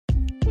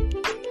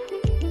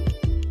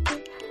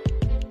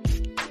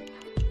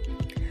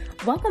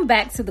Welcome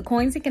back to the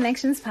Coins and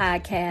Connections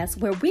podcast,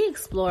 where we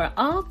explore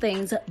all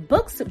things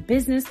books,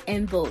 business,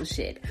 and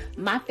bullshit.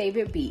 My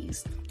favorite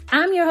bees.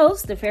 I'm your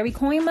host, the fairy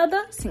coin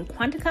mother,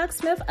 Cinquanta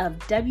Cox-Smith of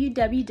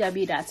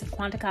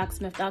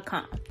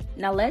www.cinquantacoxsmith.com.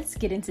 Now let's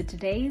get into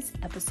today's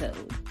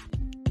episode.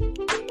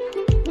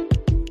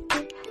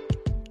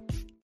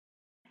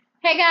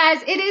 Hey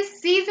guys, it is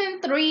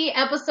season 3,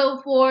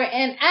 episode 4,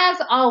 and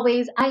as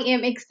always, I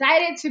am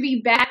excited to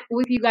be back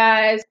with you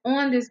guys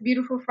on this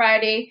beautiful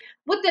Friday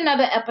with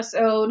another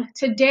episode.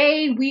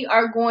 Today, we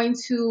are going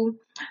to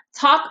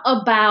talk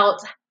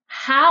about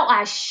how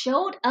I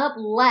showed up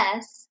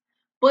less,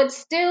 but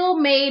still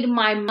made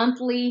my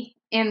monthly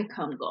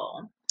income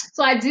goal.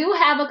 So I do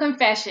have a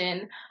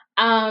confession.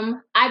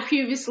 I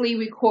previously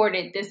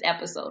recorded this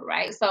episode,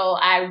 right? So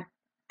I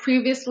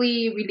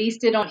previously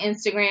released it on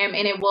Instagram,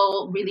 and it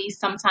will release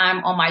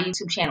sometime on my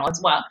YouTube channel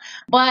as well.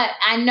 But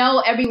I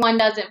know everyone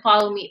doesn't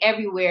follow me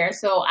everywhere,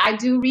 so I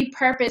do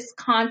repurpose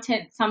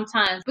content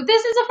sometimes. But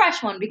this is a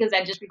fresh one because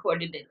I just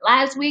recorded it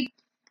last week.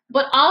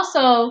 But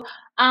also,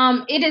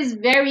 it is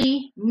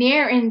very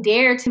near and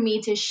dear to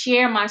me to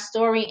share my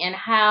story and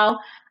how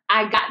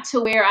I got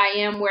to where I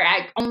am, where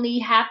I only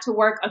have to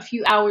work a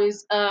few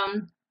hours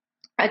a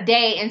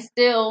day and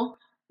still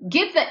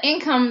get the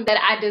income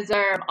that I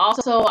deserve.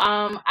 Also,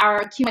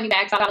 our Q Money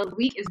Bag Style of the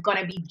Week is going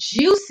to be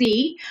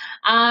juicy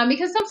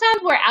because sometimes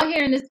we're out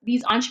here in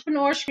these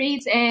entrepreneur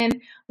streets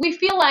and we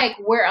feel like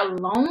we're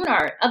alone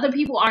or other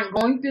people aren't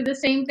going through the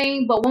same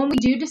thing. But when we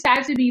do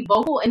decide to be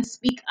vocal and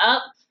speak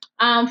up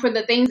for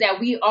the things that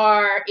we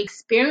are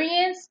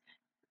experiencing,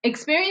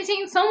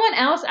 someone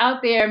else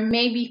out there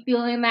may be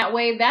feeling that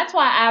way. That's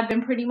why I've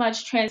been pretty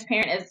much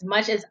transparent as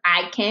much as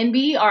I can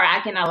be, or I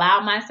can allow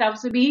myself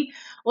to be,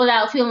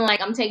 without feeling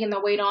like I'm taking the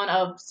weight on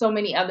of so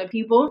many other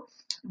people.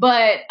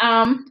 But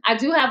I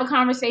do have a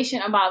conversation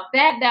about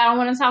that I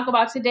want to talk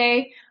about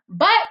today.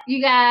 But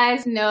you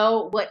guys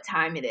know what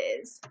time it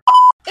is.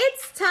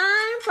 It's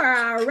time for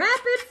our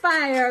rapid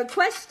fire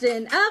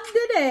question of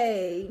the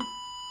day.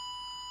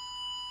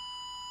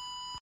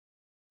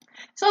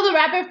 So the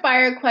rapid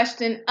fire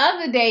question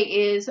of the day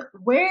is,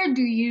 where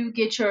do you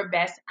get your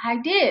best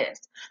ideas?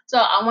 So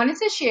I wanted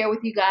to share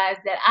with you guys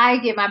that I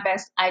get my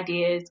best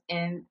ideas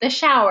in the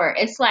shower.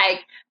 It's like,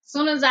 as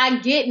soon as I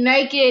get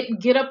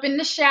naked, get up in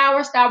the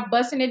shower, start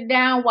busting it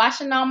down,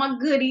 washing all my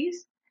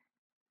goodies,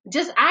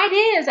 just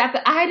ideas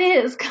after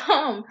ideas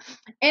come.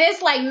 And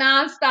it's like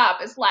nonstop.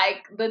 It's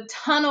like the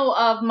tunnel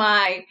of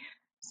my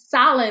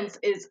silence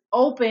is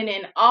open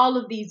and all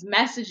of these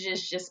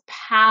messages just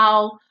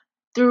pile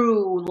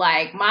through.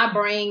 Like my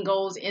brain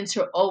goes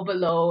into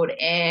overload,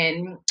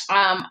 and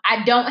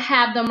I don't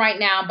have them right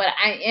now, but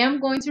I am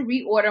going to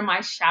reorder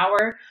my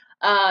shower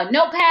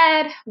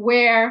notepad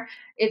where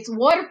it's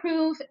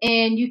waterproof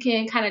and you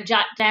can kind of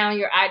jot down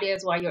your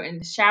ideas while you're in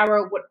the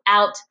shower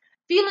without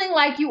feeling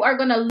like you are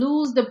going to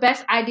lose the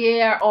best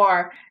idea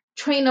or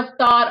train of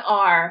thought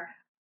or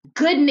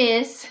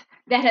goodness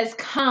that has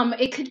come.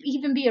 It could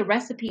even be a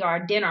recipe or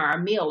a dinner or a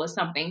meal or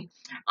something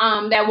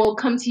that will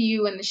come to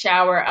you in the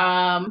shower.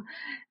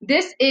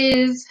 This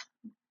is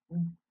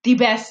the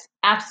best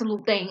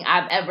absolute thing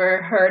I've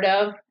ever heard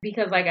of,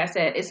 because like I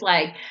said, it's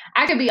like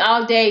I could be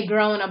all day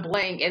growing a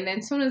blank, and then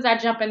as soon as I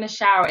jump in the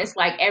shower, it's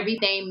like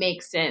everything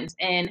makes sense.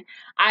 And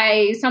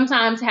I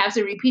sometimes have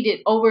to repeat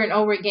it over and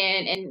over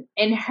again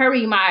and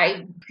hurry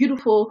my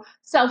beautiful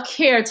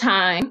self-care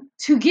time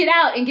to get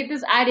out and get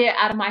this idea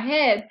out of my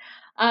head.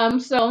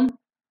 So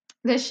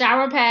the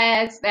shower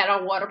pads that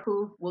are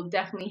waterproof will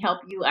definitely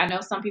help you. I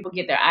know some people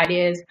get their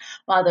ideas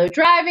while they're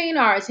driving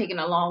or taking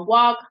a long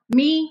walk.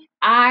 Me,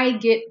 I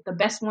get the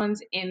best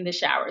ones in the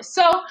shower.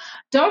 So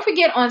don't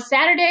forget, on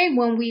Saturday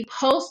when we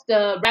post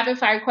the rapid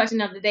fire question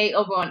of the day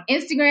over on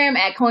Instagram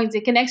at Coins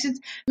and Connections,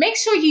 make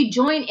sure you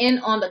join in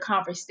on the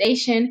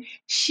conversation,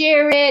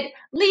 share it,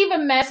 leave a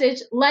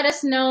message, let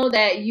us know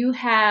that you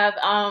have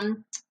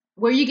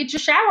where you get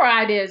your shower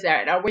ideas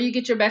at, or where you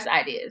get your best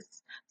ideas.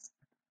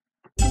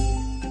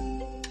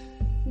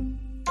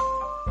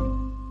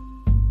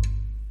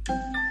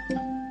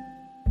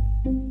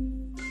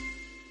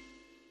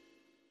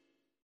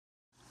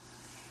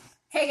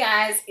 Hey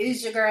guys, it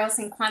is your girl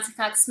Cinquanta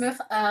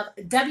Cox-Smith of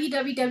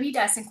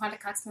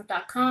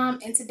www.cinquantacoxsmith.com,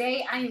 and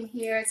today I am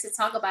here to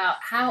talk about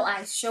how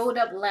I showed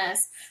up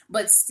less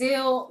but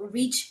still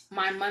reach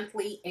my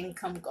monthly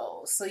income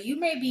goals. So you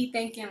may be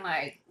thinking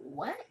like,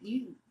 what?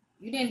 You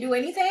didn't do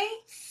anything?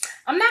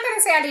 I'm not going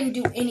to say I didn't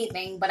do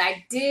anything, but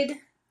I did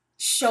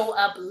show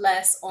up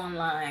less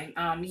online.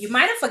 You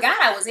might have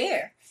forgot I was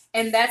here,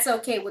 and that's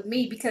okay with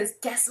me because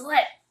guess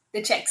what?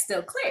 The check's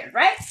still cleared,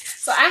 right?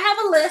 So I have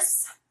a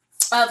list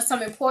of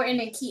some important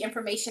and key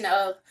information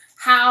of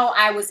how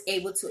I was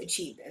able to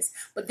achieve this.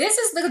 But this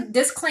is the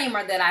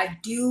disclaimer that I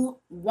do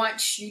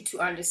want you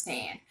to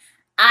understand.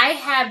 I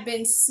have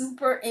been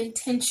super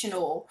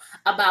intentional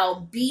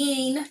about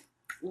being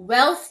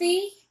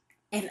wealthy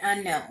and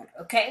unknown,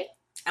 okay?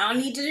 I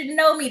don't need you to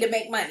know me to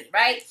make money,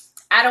 right?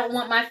 I don't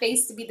want my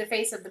face to be the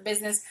face of the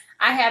business.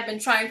 I have been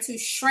trying to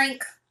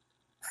shrink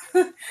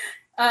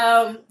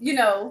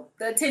the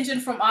attention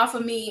from off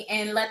of me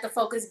and let the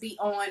focus be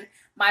on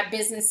my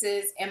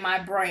businesses and my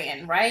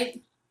brand,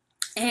 right?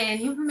 And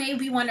you may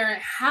be wondering,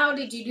 how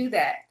did you do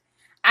that?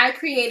 I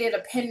created a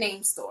pen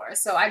name store.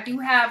 So I do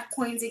have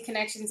Coins and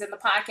Connections in the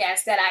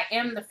podcast that I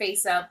am the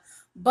face of,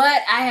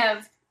 but I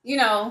have,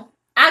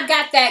 I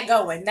got that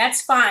going.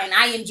 That's fine.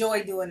 I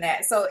enjoy doing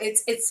that. So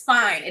it's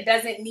fine. It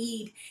doesn't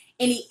need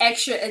any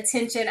extra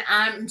attention.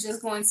 I'm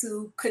just going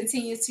to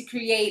continue to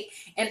create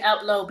and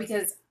upload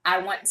because I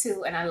want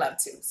to and I love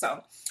to.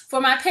 So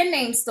for my pen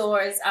name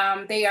stores,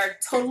 they are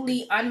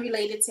totally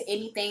unrelated to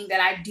anything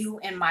that I do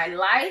in my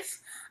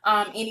life,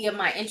 any of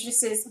my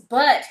interests,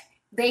 but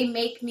they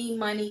make me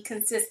money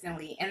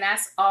consistently, and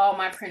that's all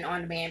my print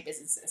on demand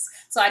businesses.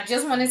 So I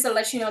just wanted to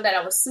let you know that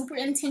I was super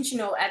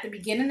intentional at the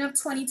beginning of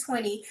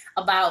 2020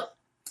 about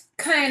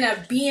kind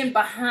of being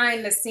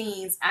behind the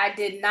scenes. I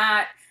did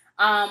not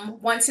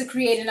want to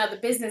create another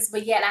business,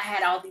 but yet I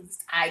had all these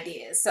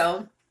ideas.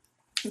 So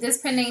this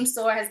pen name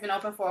store has been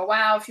open for a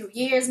while, a few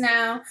years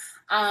now.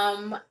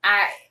 When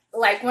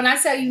I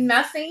tell you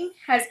nothing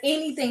has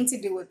anything to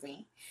do with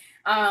me.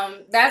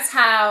 That's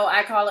how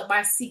I call it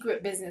my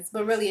secret business,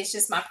 but really it's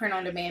just my print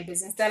on demand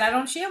business that I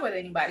don't share with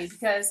anybody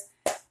because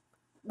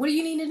what do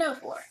you need to know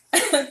for?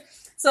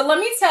 So let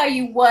me tell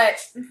you what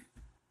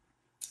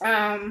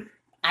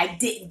I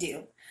didn't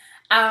do.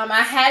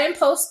 I hadn't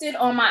posted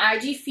on my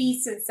IG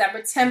feed since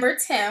September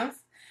 10th.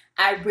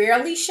 I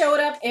rarely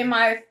showed up in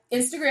my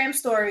Instagram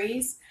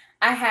stories.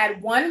 I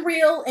had one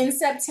reel in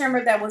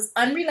September that was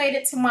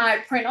unrelated to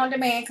my print on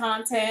demand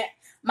content.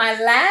 My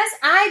last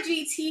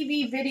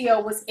IGTV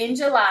video was in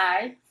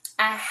July.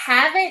 I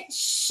haven't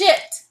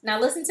shipped. Now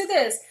listen to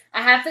this.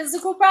 I have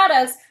physical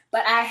products,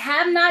 but I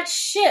have not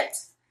shipped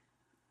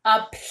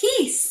a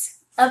piece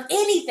of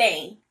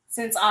anything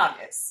since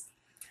August.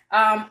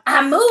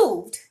 I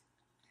moved.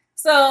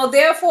 So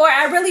therefore,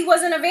 I really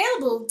wasn't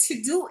available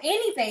to do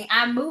anything.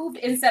 I moved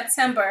in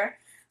September.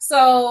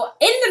 So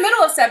in the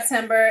middle of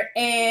September,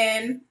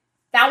 and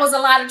that was a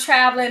lot of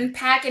traveling,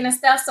 packing and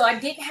stuff. So I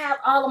didn't have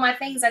all of my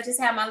things. I just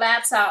had my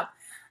laptop.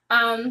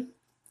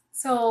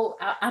 So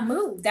I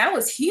moved. That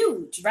was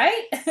huge,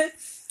 right?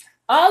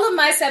 All of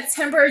my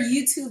September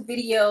YouTube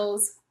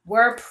videos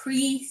were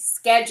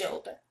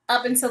pre-scheduled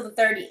up until the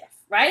 30th,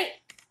 right?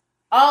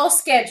 All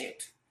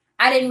scheduled.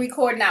 I didn't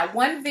record not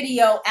one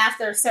video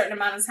after a certain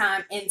amount of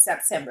time in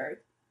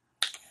September.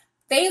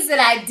 Things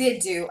that I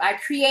did do. I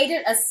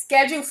created a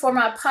schedule for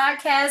my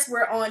podcast.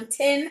 We're on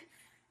 10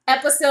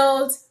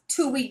 episodes,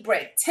 2-week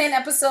break. 10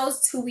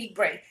 episodes, 2-week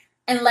break.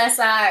 Unless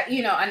I,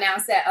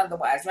 announce that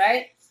otherwise,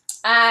 right?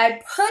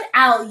 I put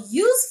out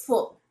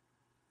useful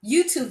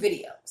YouTube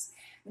videos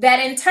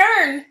that in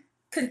turn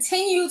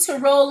continue to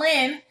roll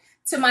in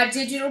to my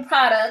digital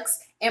products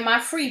and my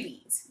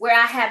freebies, where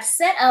I have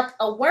set up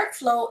a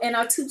workflow and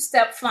a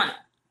 2-step funnel.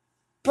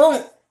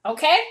 Boom.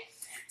 Okay.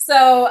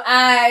 So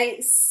I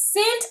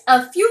sent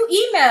a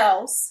few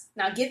emails.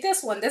 Now get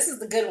this one. This is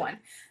the good one.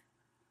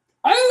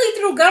 Only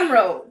through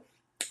Gumroad.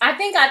 I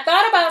think I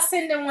thought about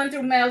sending one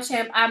through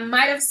MailChimp. I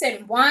might have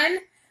sent one.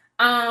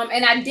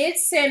 And I did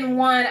send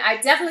one. I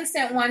definitely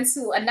sent one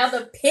to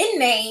another pen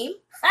name.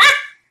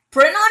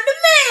 Print on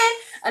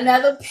demand.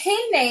 Another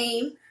pen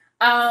name.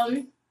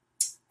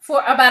 For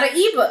about an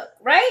ebook,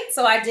 right?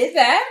 So I did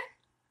that.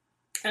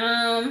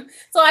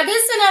 So I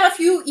did send out a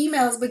few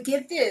emails, but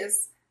get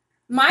this.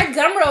 My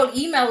Gumroad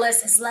email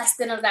list is less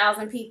than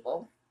 1,000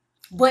 people.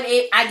 But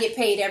I get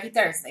paid every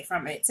Thursday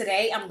from it.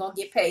 Today, I'm going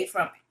to get paid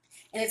from it.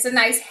 And it's a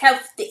nice,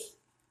 healthy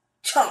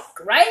chunk,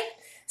 right?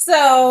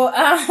 So,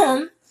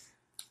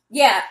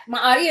 yeah,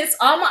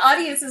 all my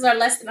audiences are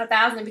less than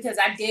 1,000 because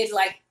I did,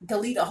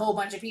 delete a whole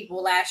bunch of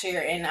people last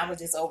year, and I was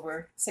just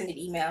over sending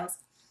emails.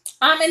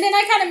 And then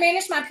I kind of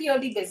manage my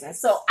POD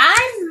business. So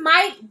I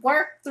might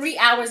work 3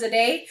 hours a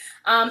day.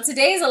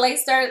 Today is a late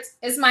start.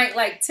 It's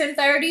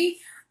 10:30.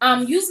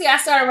 Usually I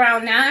start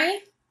around 9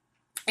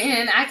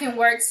 and I can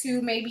work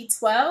to maybe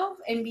 12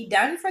 and be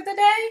done for the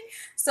day.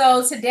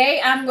 So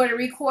today I'm going to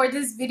record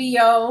this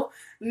video,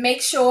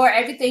 make sure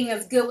everything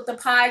is good with the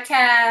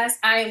podcast.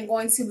 I am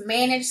going to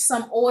manage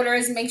some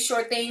orders, make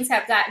sure things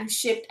have gotten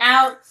shipped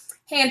out,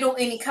 handle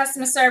any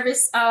customer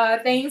service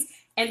things.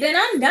 And then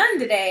I'm done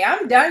today.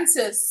 I'm done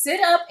to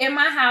sit up in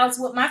my house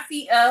with my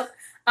feet up,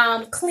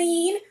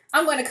 clean.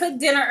 I'm going to cook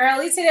dinner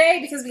early today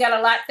because we got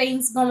a lot of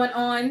things going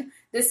on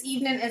this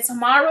evening and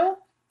tomorrow.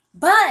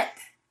 But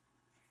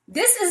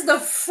this is the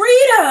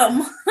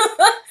freedom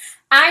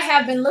I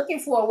have been looking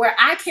for, where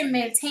I can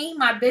maintain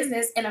my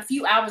business in a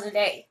few hours a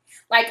day.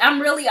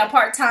 I'm really a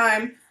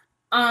part-time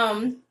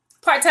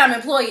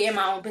employee in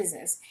my own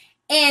business.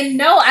 And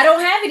no, I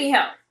don't have any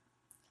help.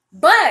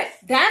 But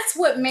that's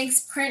what makes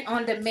print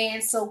on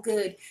demand so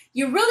good.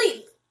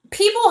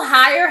 People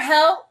hire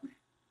help,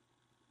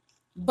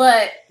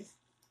 but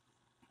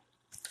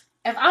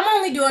if I'm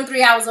only doing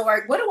 3 hours of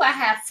work, what do I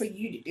have for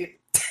you to do?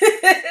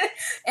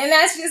 And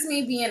that's just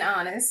me being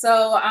honest.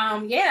 So,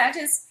 I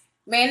just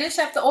manage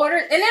up the order.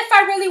 And if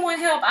I really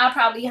want help, I'll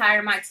probably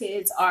hire my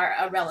kids or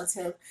a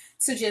relative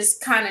to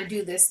just kind of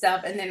do this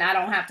stuff, and then I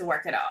don't have to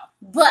work at all.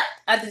 But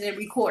other than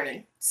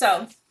recording.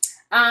 So,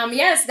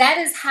 yes, that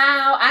is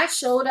how I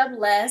showed up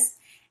less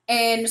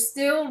and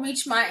still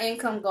reach my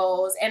income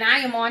goals. And I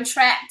am on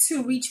track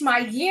to reach my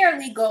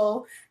yearly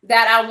goal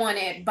that I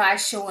wanted by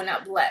showing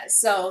up less.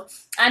 So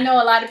I know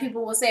a lot of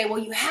people will say, well,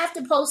 you have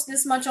to post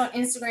this much on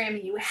Instagram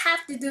and you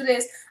have to do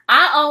this.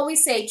 I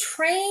always say,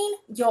 train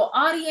your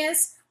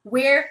audience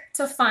where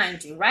to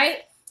find you, right?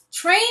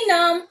 Train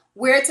them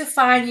where to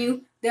find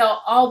you.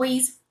 They'll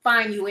always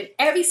find you. In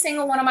every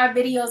single one of my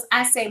videos,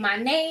 I say my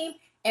name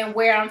and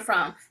where I'm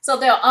from. So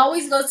they'll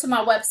always go to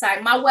my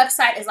website. My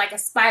website is like a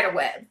spider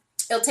web.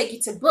 It'll take you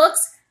to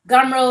books,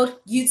 Gumroad,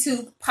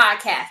 YouTube,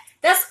 podcast.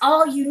 That's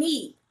all you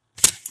need.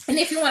 And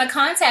if you want to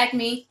contact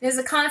me, there's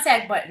a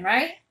contact button,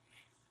 right?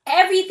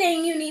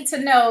 Everything you need to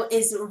know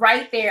is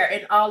right there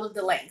in all of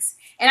the links.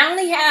 And I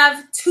only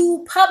have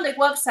 2 public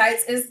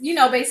websites, is,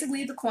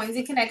 basically the Coins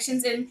and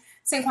Connections and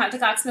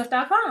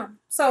SinQuantaCoxSmith.com.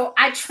 So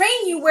I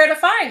train you where to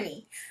find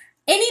me.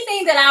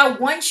 Anything that I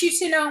want you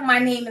to know, my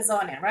name is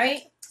on it,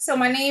 right? So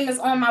my name is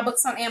on my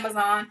books on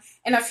Amazon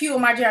and a few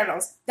of my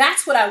journals.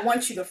 That's what I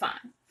want you to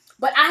find.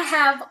 But I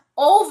have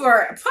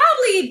over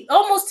probably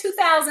almost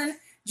 2,000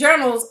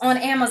 journals on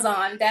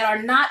Amazon that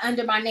are not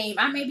under my name.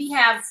 I maybe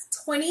have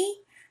 20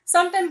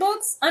 something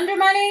books under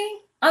my name.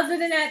 Other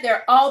than that,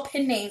 they're all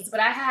pen names, but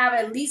I have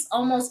at least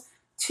almost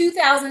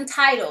 2,000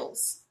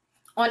 titles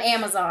on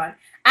Amazon.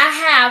 I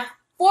have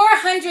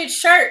 400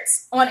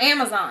 shirts on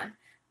Amazon,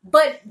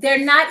 but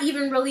they're not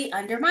even really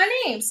under my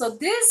name. So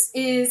this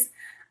is,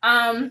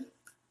 I'm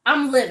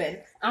living.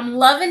 I'm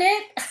loving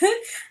it.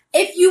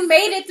 If you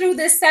made it through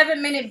this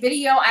 7-minute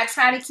video, I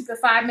try to keep it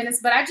 5 minutes,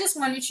 but I just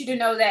wanted you to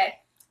know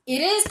that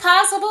it is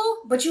possible,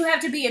 but you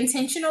have to be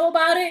intentional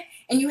about it,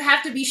 and you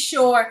have to be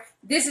sure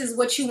this is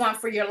what you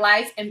want for your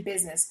life and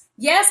business.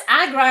 Yes,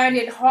 I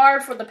grinded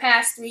hard for the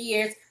past 3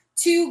 years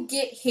to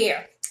get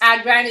here.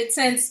 I grinded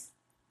since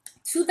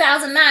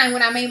 2009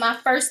 when I made my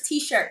first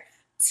t-shirt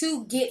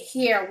to get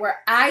here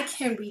where I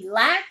can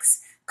relax,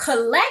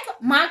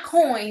 collect my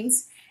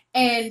coins,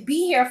 and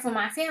be here for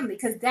my family,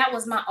 because that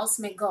was my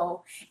ultimate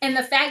goal. And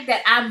the fact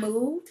that I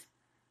moved,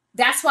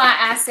 that's why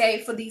I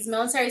say for these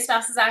military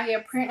spouses out here,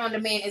 print on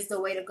demand is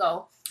the way to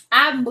go.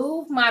 I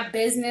moved my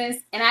business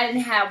and I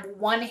didn't have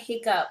one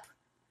hiccup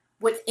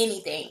with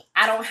anything.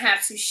 I don't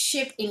have to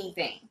ship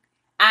anything.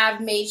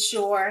 I've made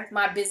sure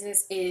my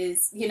business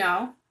is,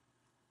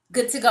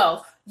 good to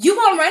go. You're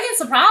going to run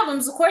into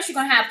problems. Of course, you're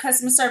going to have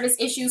customer service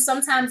issues.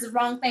 Sometimes the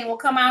wrong thing will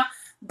come out,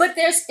 but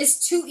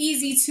it's too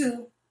easy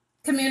to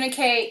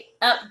communicate,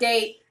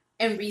 update,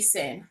 and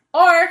resend.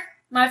 Or,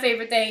 my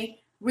favorite thing,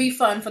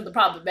 refund for the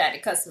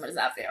problematic customers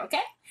out there,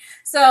 okay?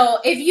 So,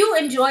 if you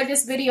enjoyed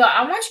this video,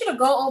 I want you to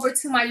go over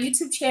to my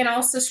YouTube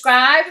channel,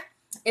 subscribe.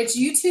 It's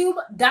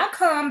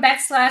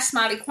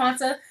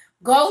youtube.com/SmileyQuanta.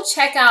 Go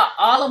check out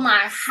all of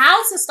my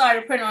how to start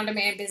a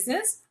print-on-demand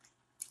business.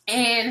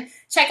 And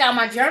check out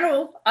my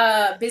journal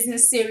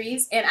business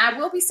series. And I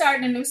will be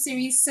starting a new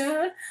series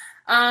soon.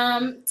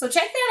 So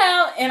check that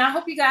out, and I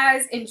hope you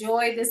guys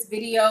enjoy this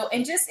video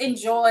and just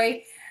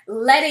enjoy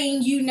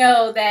letting you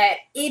know that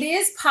it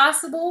is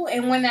possible,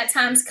 and when that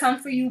time's come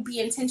for you, be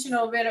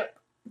intentional about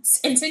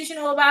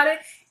it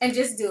and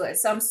just do it.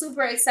 So I'm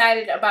super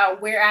excited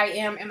about where I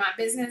am in my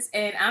business,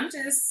 and I'm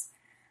just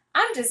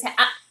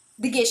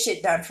to get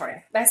shit done for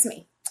it. That's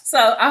me.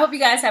 So I hope you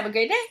guys have a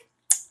great day.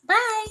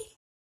 Bye.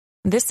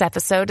 This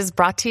episode is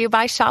brought to you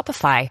by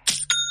Shopify.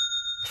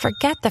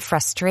 Forget the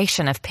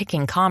frustration of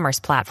picking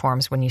commerce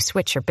platforms when you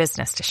switch your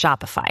business to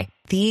Shopify,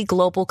 the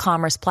global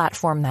commerce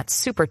platform that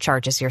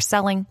supercharges your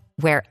selling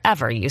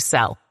wherever you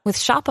sell. With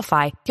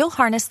Shopify, you'll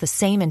harness the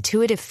same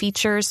intuitive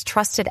features,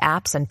 trusted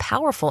apps, and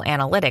powerful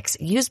analytics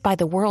used by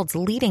the world's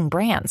leading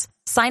brands.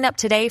 Sign up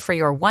today for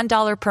your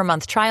 $1 per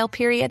month trial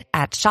period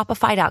at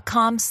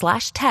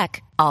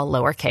shopify.com/tech, all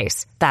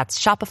lowercase. That's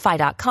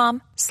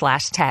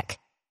shopify.com/tech.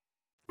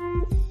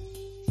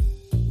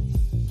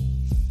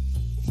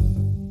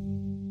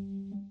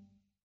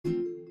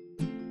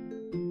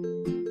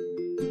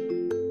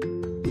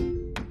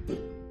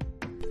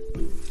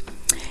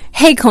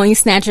 Hey Coin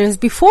Snatchers,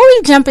 before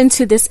we jump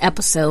into this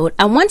episode,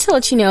 I want to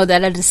let you know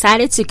that I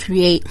decided to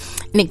create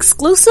an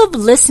exclusive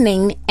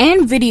listening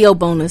and video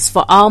bonus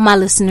for all my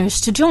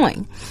listeners to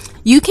join.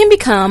 You can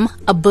become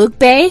a book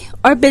bae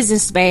or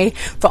business bae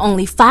for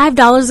only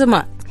 $5 a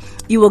month.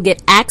 You will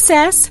get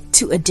access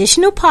to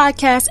additional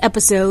podcast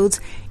episodes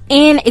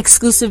and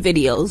exclusive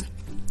videos,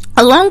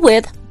 along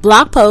with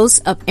blog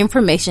posts of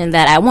information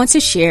that I want to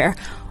share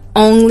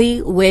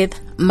only with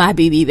my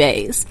BB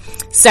Baes.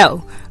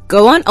 So,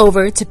 go on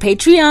over to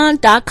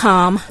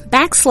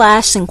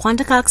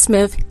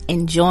patreon.com/SinQuantaCoxSmith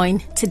and join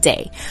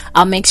today.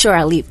 I'll make sure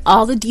I leave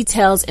all the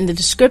details in the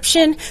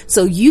description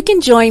so you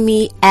can join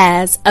me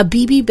as a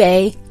BB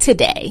Bae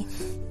today.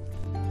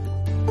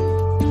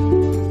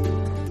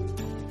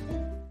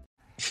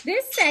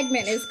 This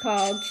segment is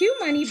called Q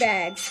Money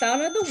Bag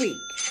Thought of the Week.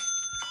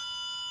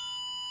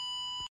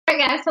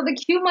 Alright guys, So the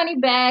Q Money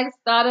Bags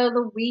thought of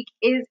the week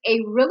is a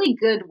really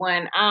good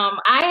one.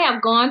 I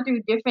have gone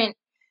through different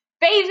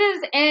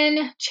phases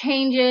and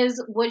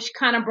changes, which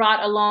kind of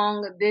brought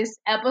along this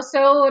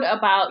episode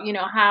about,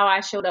 how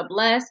I showed up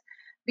less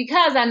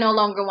because I no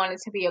longer wanted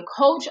to be a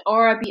coach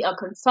or be a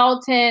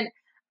consultant.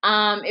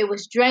 It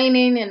was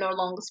draining and no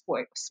longer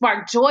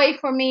sparked joy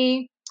for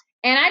me.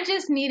 And I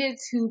just needed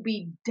to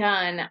be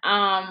done.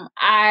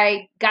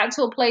 I got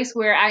to a place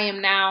where I am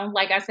now,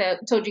 like I said,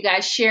 told you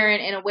guys, sharing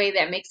in a way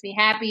that makes me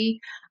happy.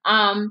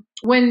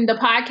 When the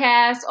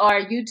podcast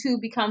or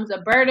YouTube becomes a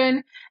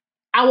burden,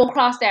 I will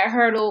cross that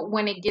hurdle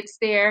when it gets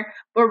there.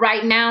 But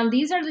right now,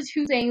 these are the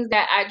two things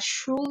that I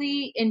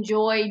truly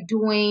enjoy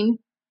doing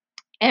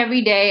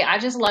every day. I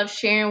just love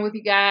sharing with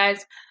you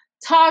guys,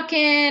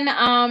 talking,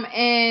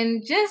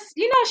 and just,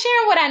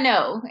 sharing what I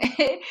know.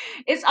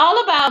 It's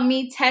all about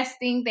me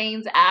testing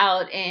things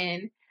out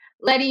and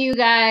letting you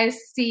guys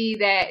see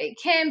that it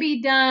can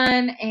be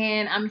done,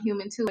 and I'm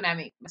human too, and I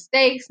make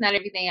mistakes. Not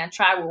everything I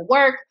try will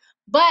work,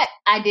 but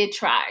I did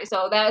try.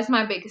 So that was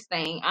my biggest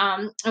thing.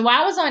 And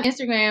while I was on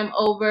Instagram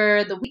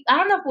over the week, I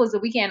don't know if it was the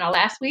weekend or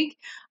last week,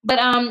 but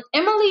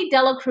Emily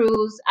Dela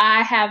Cruz,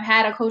 I have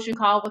had a coaching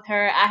call with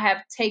her. I have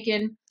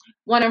taken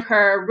one of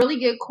her really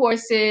good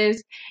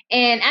courses.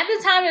 And at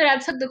the time that I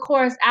took the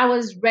course, I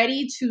was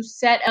ready to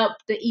set up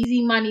the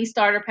Easy Money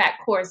Starter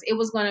Pack course. It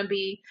was going to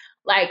be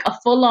like a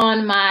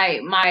full-on my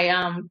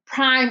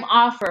prime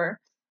offer.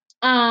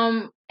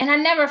 And I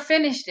never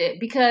finished it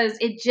because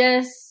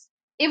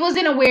it was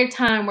in a weird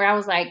time where I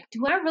was like,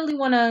 do I really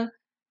want to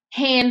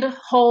hand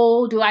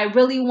hold? Do I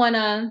really want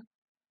to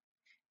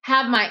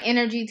have my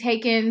energy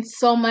taken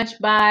so much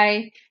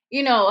by,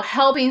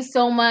 helping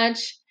so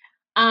much?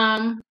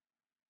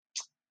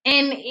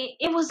 And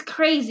it was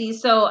crazy.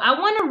 So I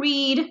want to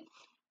read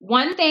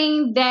one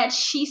thing that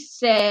she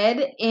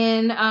said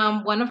in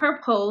one of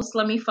her posts.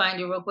 Let me find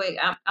it real quick.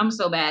 I'm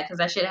so bad because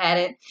I should have had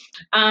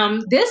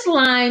it. This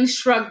line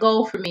struck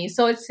gold for me.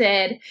 So it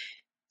said,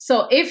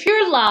 so if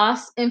you're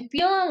lost and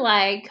feeling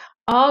like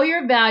all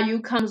your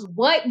value comes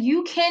what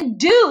you can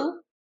do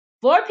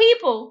for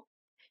people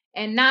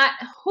and not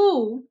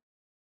who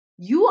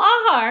you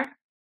are,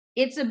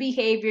 it's a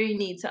behavior you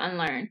need to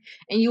unlearn,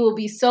 and you will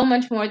be so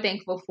much more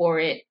thankful for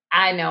it.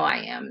 I know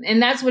I am.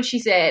 And that's what she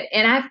said.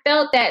 And I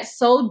felt that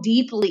so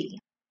deeply,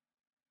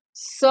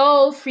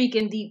 so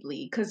freaking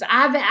deeply, because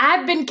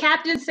I've been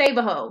Captain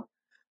Save-A-Ho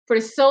for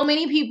so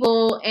many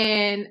people,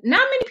 and not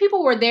many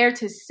people were there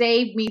to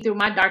save me through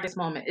my darkest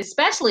moment,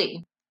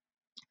 especially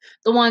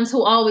the ones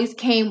who always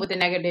came with a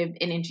negative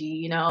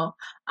energy.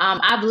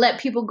 I've let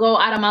people go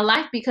out of my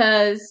life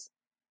because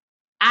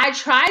I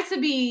tried to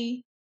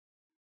be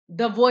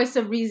the voice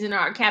of reason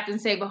or Captain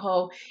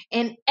Save-A-Ho,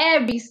 and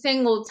every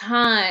single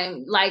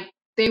time, like,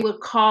 they would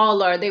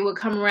call or they would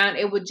come around,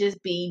 it would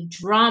just be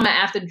drama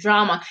after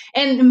drama.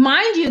 And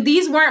mind you,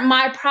 these weren't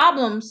my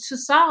problems to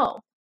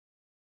solve,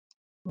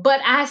 but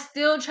I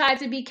still tried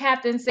to be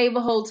Captain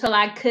Save-A-Ho till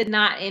I could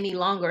not any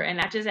longer, and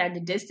I just had to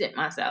distance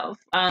myself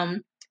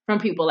from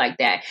people like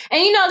that.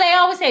 And they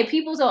always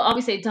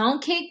say,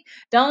 don't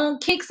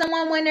kick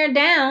someone when they're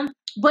down,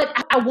 but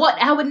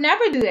I would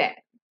never do that.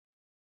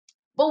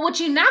 But what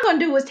you're not going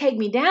to do is take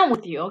me down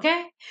with you,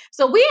 okay?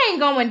 So we ain't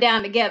going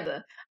down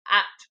together.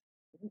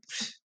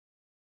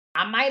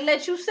 I might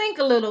let you sink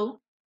a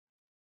little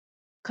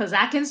because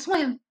I can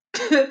swim.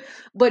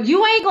 But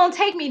you ain't going to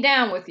take me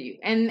down with you.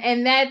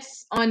 And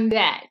that's on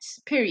that,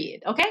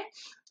 period, okay?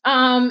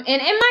 And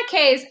in my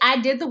case,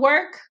 I did the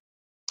work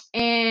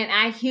and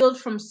I healed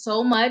from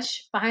so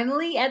much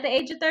finally at the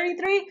age of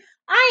 33.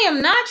 I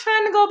am not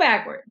trying to go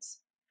backwards.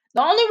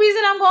 The only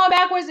reason I'm going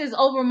backwards is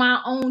over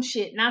my own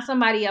shit, not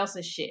somebody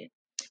else's shit.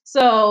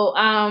 So,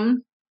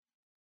 I'm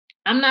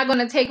not going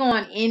to take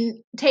on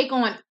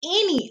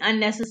any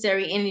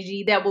unnecessary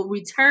energy that will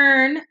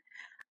return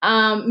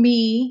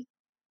me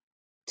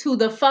to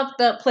the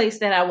fucked up place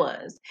that I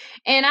was.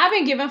 And I've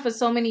been given for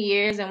so many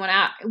years, and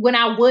when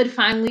I would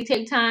finally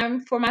take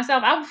time for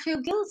myself, I would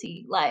feel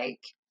guilty.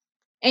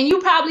 And you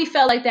probably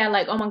felt like that,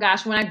 like, oh my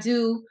gosh, when I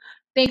do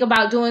think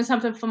about doing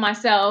something for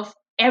myself,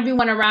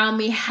 everyone around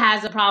me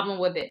has a problem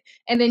with it.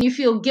 And then you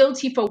feel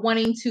guilty for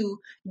wanting to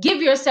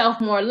give yourself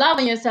more,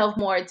 loving yourself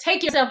more,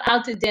 take yourself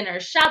out to dinner,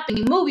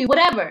 shopping, movie,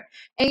 whatever.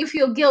 And you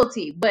feel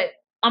guilty. But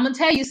I'm going to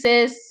tell you,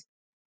 sis,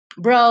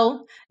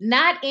 bro,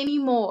 not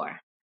anymore.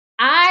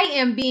 I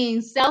am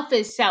being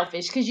selfish.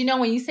 Because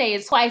when you say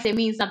it twice, it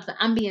means something.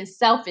 I'm being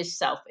selfish.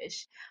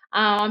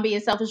 I'm being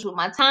selfish with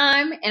my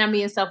time, and I'm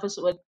being selfish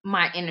with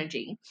my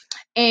energy.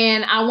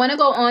 And I want to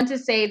go on to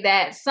say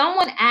that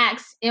someone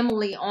asked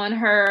Emily on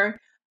her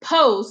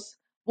post,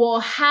 well,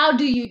 how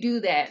do you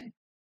do that?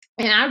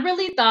 And I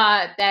really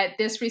thought that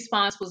this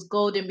response was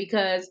golden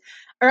because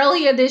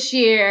earlier this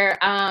year,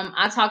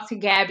 I talked to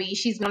Gabby.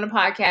 She's been on the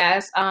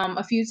podcast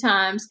a few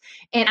times,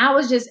 and I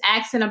was just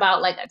asking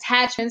about like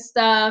attachment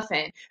stuff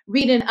and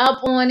reading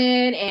up on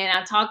it. And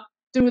I talked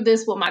through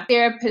this with my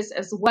therapist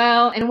as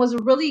well. And it was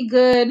a really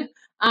good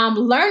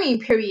learning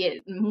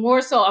period,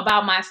 more so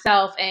about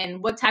myself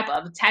and what type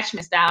of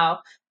attachment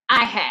style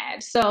I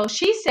had. So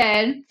she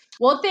said,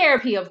 well,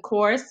 therapy, of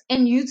course,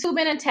 and YouTube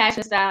and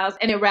attachment styles,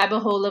 and a rabbit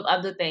hole of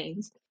other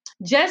things.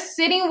 Just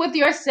sitting with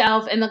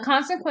yourself and the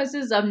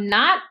consequences of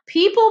not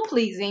people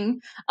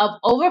pleasing, of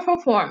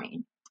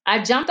overperforming.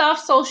 I jumped off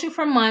social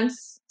for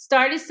months,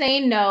 started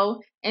saying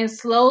no, and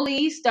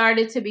slowly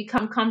started to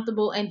become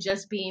comfortable in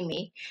just being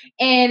me.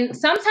 And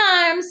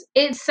sometimes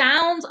it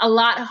sounds a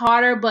lot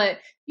harder, but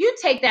you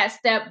take that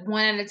step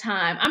one at a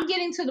time. I'm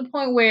getting to the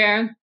point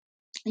where,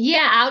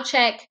 yeah, I'll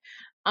check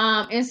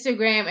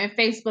Instagram and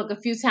Facebook a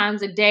few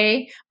times a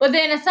day, but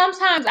then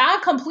sometimes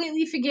I'll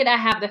completely forget I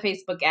have the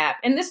Facebook app.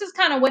 And this is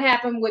kind of what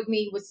happened with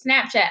me with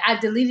Snapchat. I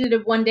deleted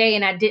it one day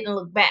and I didn't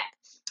look back.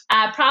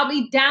 I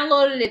probably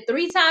downloaded it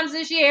 3 times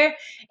this year,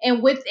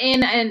 and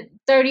within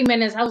 30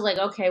 minutes, I was like,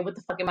 okay, what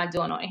the fuck am I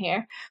doing on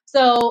here?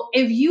 So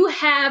if you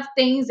have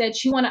things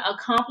that you want to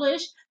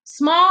accomplish,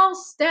 small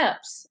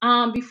steps,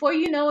 before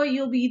you know it,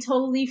 you'll be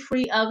totally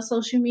free of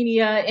social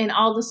media and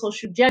all the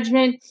social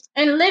judgment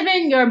and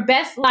living your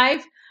best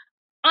life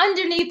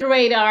underneath the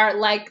radar.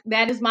 Like,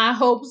 that is my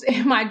hopes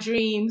and my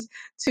dreams,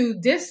 to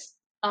this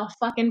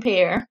fucking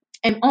pair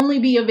and only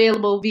be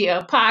available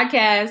via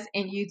podcast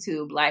and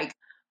YouTube. Like,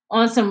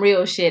 on some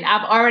real shit.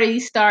 I've already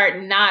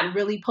started not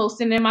really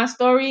posting in my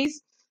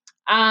stories.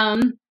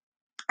 I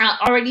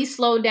already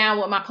slowed down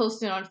with my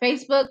posting on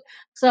Facebook.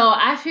 So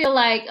I feel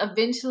like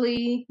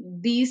eventually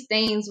these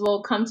things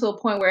will come to a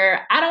point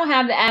where I don't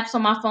have the apps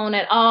on my phone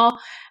at all,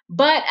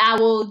 but I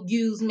will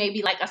use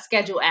maybe like a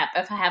schedule app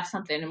if I have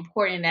something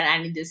important that I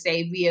need to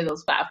say via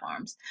those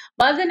platforms.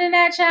 But other than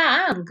that,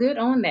 child, I'm good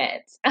on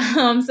that.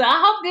 So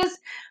I hope this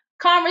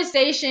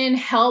conversation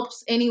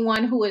helps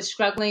anyone who is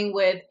struggling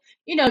with,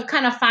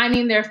 kind of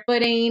finding their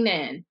footing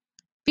and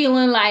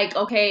feeling like,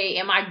 okay,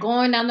 am I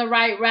going down the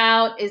right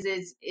route?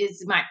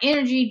 Is my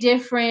energy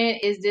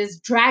different? Is this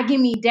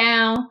dragging me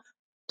down?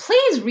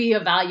 Please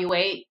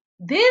reevaluate.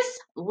 This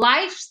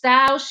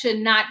lifestyle should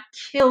not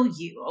kill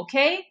you,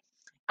 okay?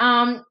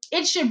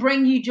 It should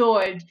bring you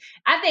joy.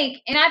 I think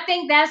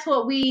that's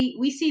what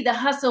we see, the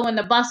hustle and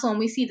the bustle, and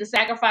we see the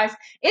sacrifice.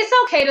 It's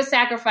okay to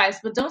sacrifice,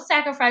 but don't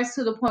sacrifice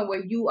to the point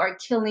where you are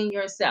killing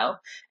yourself.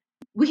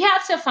 We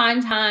have to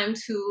find time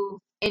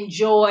to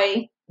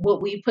enjoy what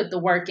we put the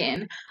work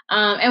in.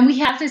 And we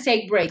have to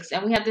take breaks,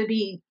 and we have to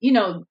be,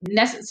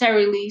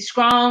 necessarily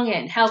strong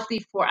and healthy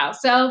for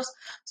ourselves.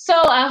 So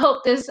I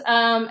hope this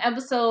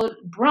episode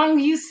brought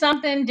you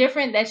something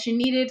different that you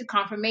needed,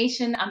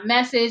 confirmation, a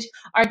message,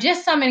 or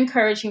just some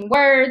encouraging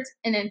words.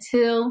 And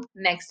until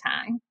next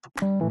time.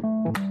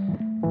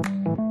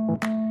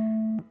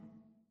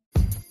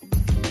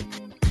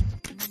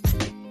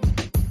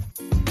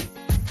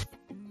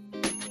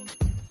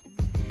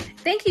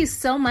 Thank you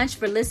so much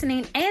for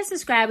listening and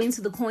subscribing to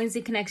the Coins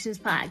and Connections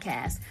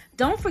podcast.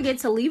 Don't forget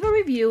to leave a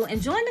review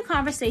and join the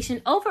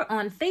conversation over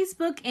on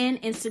Facebook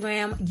and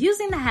Instagram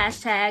using the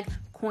hashtag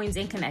Coins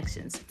and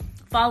Connections.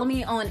 Follow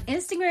me on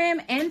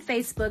Instagram and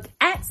Facebook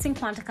at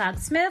Cinquanta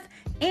Cox Smith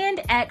and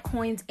at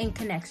Coins and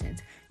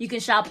Connections. You can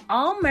shop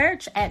all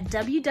merch at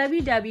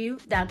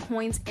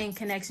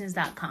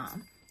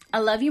www.coinsandconnections.com. I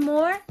love you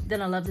more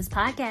than I love this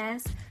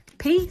podcast.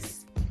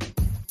 Peace.